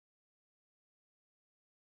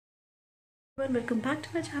Welcome back to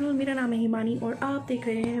my channel. मेरा नाम है हिमानी और आप देख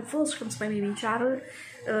रहे हैं first from my baby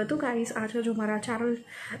channel. तो गाइस, आज का जो हमारा चैनल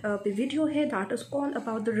पे वीडियो है that is all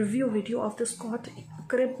about the review video of the Scott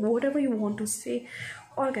crib, what ever you want to से।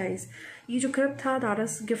 और गाइस, ये जो क्रिब था दैट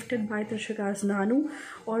इज़ गिफ्टेड बाय त्रिशिका's नानू,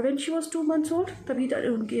 और when she was 2 months old तभी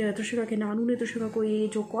उनकी त्रिशिका के नानू ने त्रिशिका को ये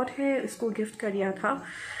जो कॉट है इसको गिफ्ट कर दिया था।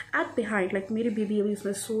 एट बिहाइंड लाइक मेरी बेबी अभी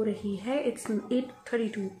उसमें सो रही है। इट्स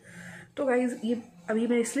 8:32। तो गाइज़, ये अभी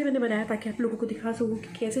मैंने बनाया ताकि आप लोगों को दिखा सकूँ कि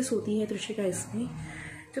कैसे सोती है त्रिशिका इसमें।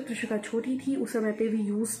 जब त्रिशिका छोटी थी उस समय पे भी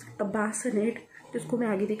यूज अ बासिनेट, जिसको मैं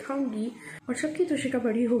आगे दिखाऊंगी। और जबकि त्रिशिका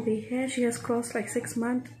बड़ी हो गई है, she has cross like 6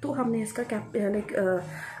 months, तो हमने इसका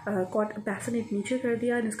कॉट बासिनेट नीचे कर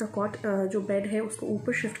दिया और इसका कॉट जो बेड है उसको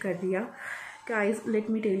ऊपर शिफ्ट कर दिया। Guys, let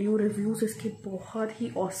me tell you, reviews इसके बहुत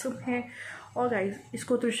ही ऑसम है। और गाइज,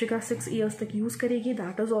 इसको त्रिशिका 6 years तक यूज़ करेगी।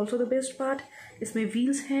 That is also the best part. इसमें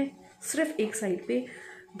व्हील्स हैं सिर्फ एक साइड पे,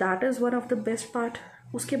 that is one of the best part.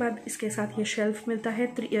 उसके बाद इसके साथ ये शेल्फ मिलता है,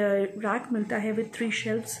 रैक मिलता है विद 3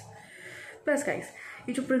 shelves। प्लस गाइस,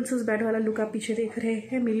 ये जो प्रिंसेस बेड वाला लुक आप पीछे देख रहे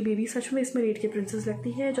हैं, मेरी बेबी सच में इसमें रेट के प्रिंसेस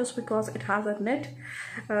लगती है, just because it has a net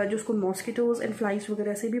जो उसको मॉस्किटोज एंड फ्लाइज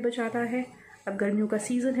वगैरह से भी बचाता है। अब गर्मियों का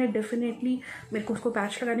सीज़न है, डेफिनेटली मेरे को उसको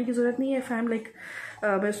पैच लगाने की ज़रूरत नहीं है। फैम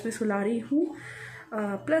मैं उसमें सुला रही हूँ।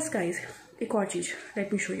 प्लस गाइज, एक और चीज़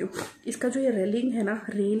लेट मी शो यू। इसका जो ये रेलिंग है ना,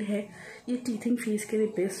 रेल है, ये टीथिंग फेस के लिए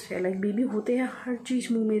बेस्ट है। लाइक बेबी होते हैं, हर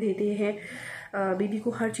चीज़ मुंह में देते हैं, बेबी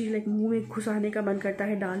को हर चीज़ लाइक मुंह में घुसाने का मन करता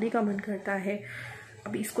है, डालने का मन करता है।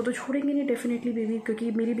 अब इसको तो छोड़ेंगे नहीं डेफिनेटली बेबी,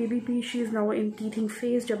 क्योंकि मेरी बेबी भी she is now in teething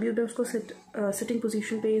face. जब भी मैं उसको सिटिंग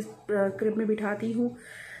पोजीशन पे क्रिब में बिठाती हूँ,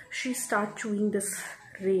 she start chewing this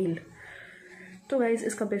rail. तो गाइज़,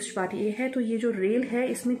 इसका बेस्ट पार्ट ये है, तो ये जो रेल है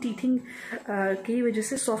इसमें टीथिंग की वजह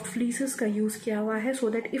से सॉफ्ट फ्लीसेस का यूज़ किया हुआ है, so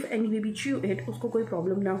that if any baby chew it उसको कोई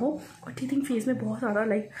प्रॉब्लम ना हो। और टीथिंग फेस में बहुत ज़्यादा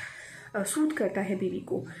लाइक सूट करता है बेबी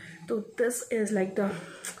को। तो this is like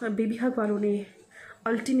the baby हग वालों ने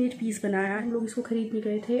अल्टीमेट पीस बनाया। हम लोग इसको खरीदने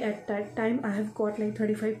गए थे, at that time I have got like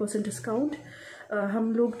 35% discount.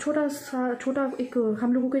 हम लोग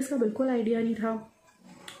हम लोगों को इसका बिल्कुल आइडिया नहीं था।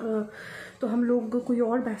 तो हम लोग कोई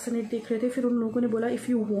और बासिनेट देख रहे थे, फिर उन लोगों ने बोला if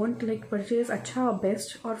you want like purchase अच्छा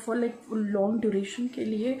बेस्ट और फॉर लाइक लॉन्ग ड्यूरेशन के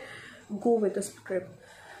लिए गो विद दिस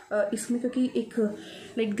क्रिब। इसमें क्योंकि एक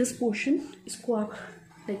लाइक दिस पोर्शन, इसको आप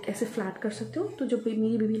लाइक ऐसे फ्लैट कर सकते हो, तो जब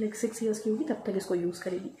मेरी बेबी लाइक 6 years की होगी तब तक इसको यूज़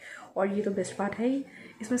करेगी। और ये तो बेस्ट पार्ट है ही,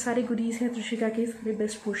 इसमें सारे गुडीज़ हैं त्रिशिका के, सारे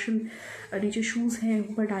बेस्ट पोर्शन। नीचे शूज़ हैं,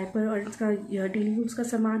 ऊपर डायपर और इसका डेली यूज़ का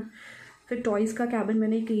सामान, फिर टॉयज़ का कैबिन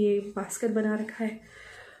मैंने एक ये बास्केट बना रखा है।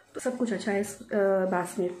 तो सब कुछ अच्छा है इस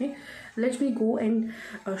बासिनेट में। Let me go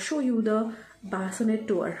and show you the बासिनेट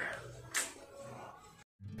tour.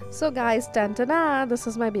 So guys, tantana, this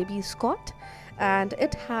is my baby Scott, and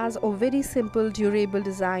it has a very simple durable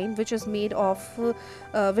design which is made of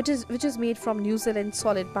which is made from New Zealand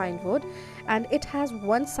solid pine wood, and it has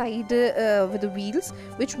one side with the wheels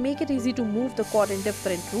which make it easy to move the cord in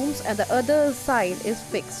different rooms, and the other side is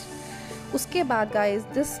fixed. उसके बाद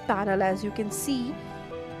guys, this panel as you can see,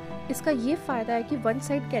 इसका ये फ़ायदा है कि one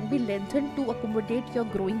side can be lengthen to accommodate your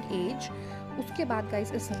growing as. उसके बाद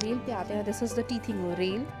guys, इस रेल पे आते हैं। This is the teething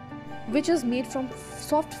rail which is made from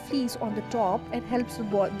soft fleece on the top and helps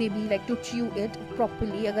the baby like to chew it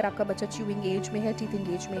properly, अगर आपका बच्चा chewing age में है, teething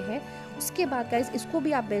age में है। उसके बाद गाइस, इसको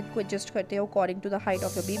भी आप बेड को एडजस्ट करते हो according to the height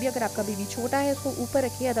of your baby. अगर आपका बेबी छोटा है इसको ऊपर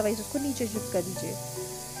रखिए, अदरवाइज उसको नीचे शिफ्ट कर दीजिए।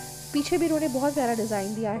 पीछे भी इन्होंने बहुत प्यारा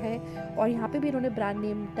डिज़ाइन दिया है, और यहाँ पे भी इन्होंने ब्रांड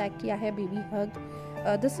नेम टैग किया है baby hug.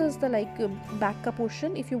 This is the like back का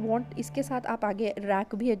पोर्शन, इफ़ यू वांट इसके साथ आप आगे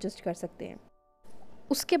रैक भी एडजस्ट कर सकते हैं।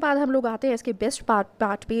 उसके बाद हम लोग आते हैं इसके बेस्ट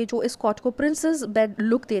पार्ट पे, जो इस कॉट को प्रिंसेस बेड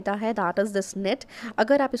लुक देता है, दैट इज़ दिस नेट।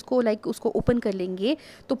 अगर आप इसको लाइक उसको ओपन कर लेंगे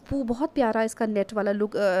तो बहुत प्यारा इसका नेट वाला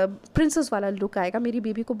लुक, प्रिंसेस वाला लुक आएगा। मेरी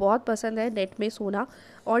बेबी को बहुत पसंद है नेट में सोना,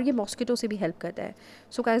 और ये मॉस्किटो से भी हेल्प करता है।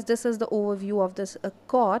 So guys, this is the overview of this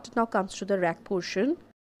cot. Now comes to the rack portion.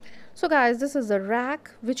 So guys, this is the rack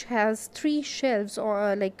which has 3 shelves, or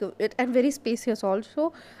like it, and very spacious also.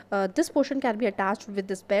 This portion can be attached with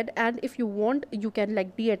this bed, and if you want you can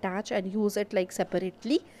like detach and use it like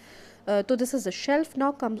separately. तो this is the shelf. Now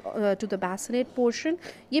comes to the bassinet portion.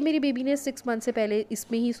 ये मेरी baby ने 6 months से पहले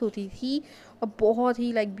इसमें ही सोती थी, और बहुत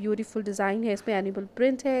ही like beautiful design है इसमें, एनिमल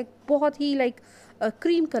प्रिंट है, बहुत ही like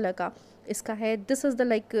क्रीम कलर का इसका है। This is the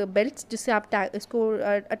like belt जिससे आप इसको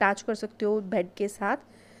अटैच कर सकते हो बेड के साथ।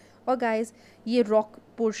 और गाइस, ये रॉक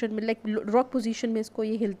पोर्शन में लाइक रॉक पोजीशन में इसको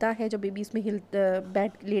ये हिलता है जब बेबी इसमें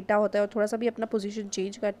बेड लेटा होता है, और थोड़ा सा भी अपना पोजीशन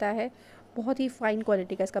चेंज करता है। बहुत ही फाइन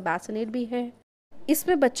क्वालिटी का इसका बासिनेट भी है।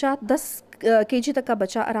 इसमें बच्चा 10 kg तक का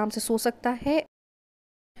बच्चा आराम से सो सकता है।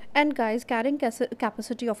 And guys carrying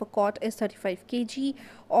capacity of a cot is 35 kg।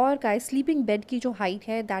 और गाइस स्लीपिंग बेड की जो हाइट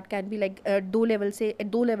है that can be like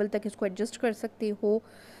 2 level तक इसको एडजस्ट कर सकते हो।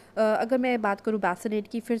 अगर मैं बात करूँ बैसिनेट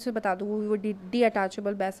की, फिर से बता दूँ वो डी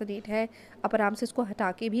अटैचेबल बैसिनेट है। आप आराम से इसको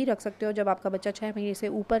हटा के भी रख सकते हो जब आपका बच्चा 6 महीने से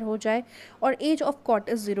ऊपर हो जाए। और as of cot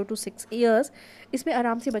is 0 to 6 years। इसमें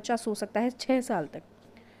आराम से बच्चा सो सकता है 6 साल तक।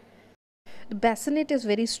 The bassinet is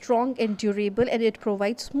very strong and durable and it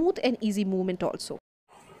provides smooth and easy movement also.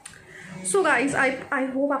 So guys I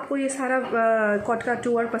hope आपको ये सारा कॉट का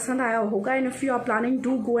टूर पसंद आया होगा। And if you are planning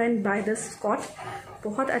to go and by this cot,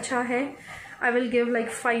 बहुत अच्छा है। आई विल गिव लाइक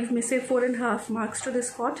 5 में से 4.5 marks to this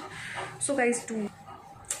cot. So guys do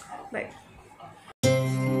by.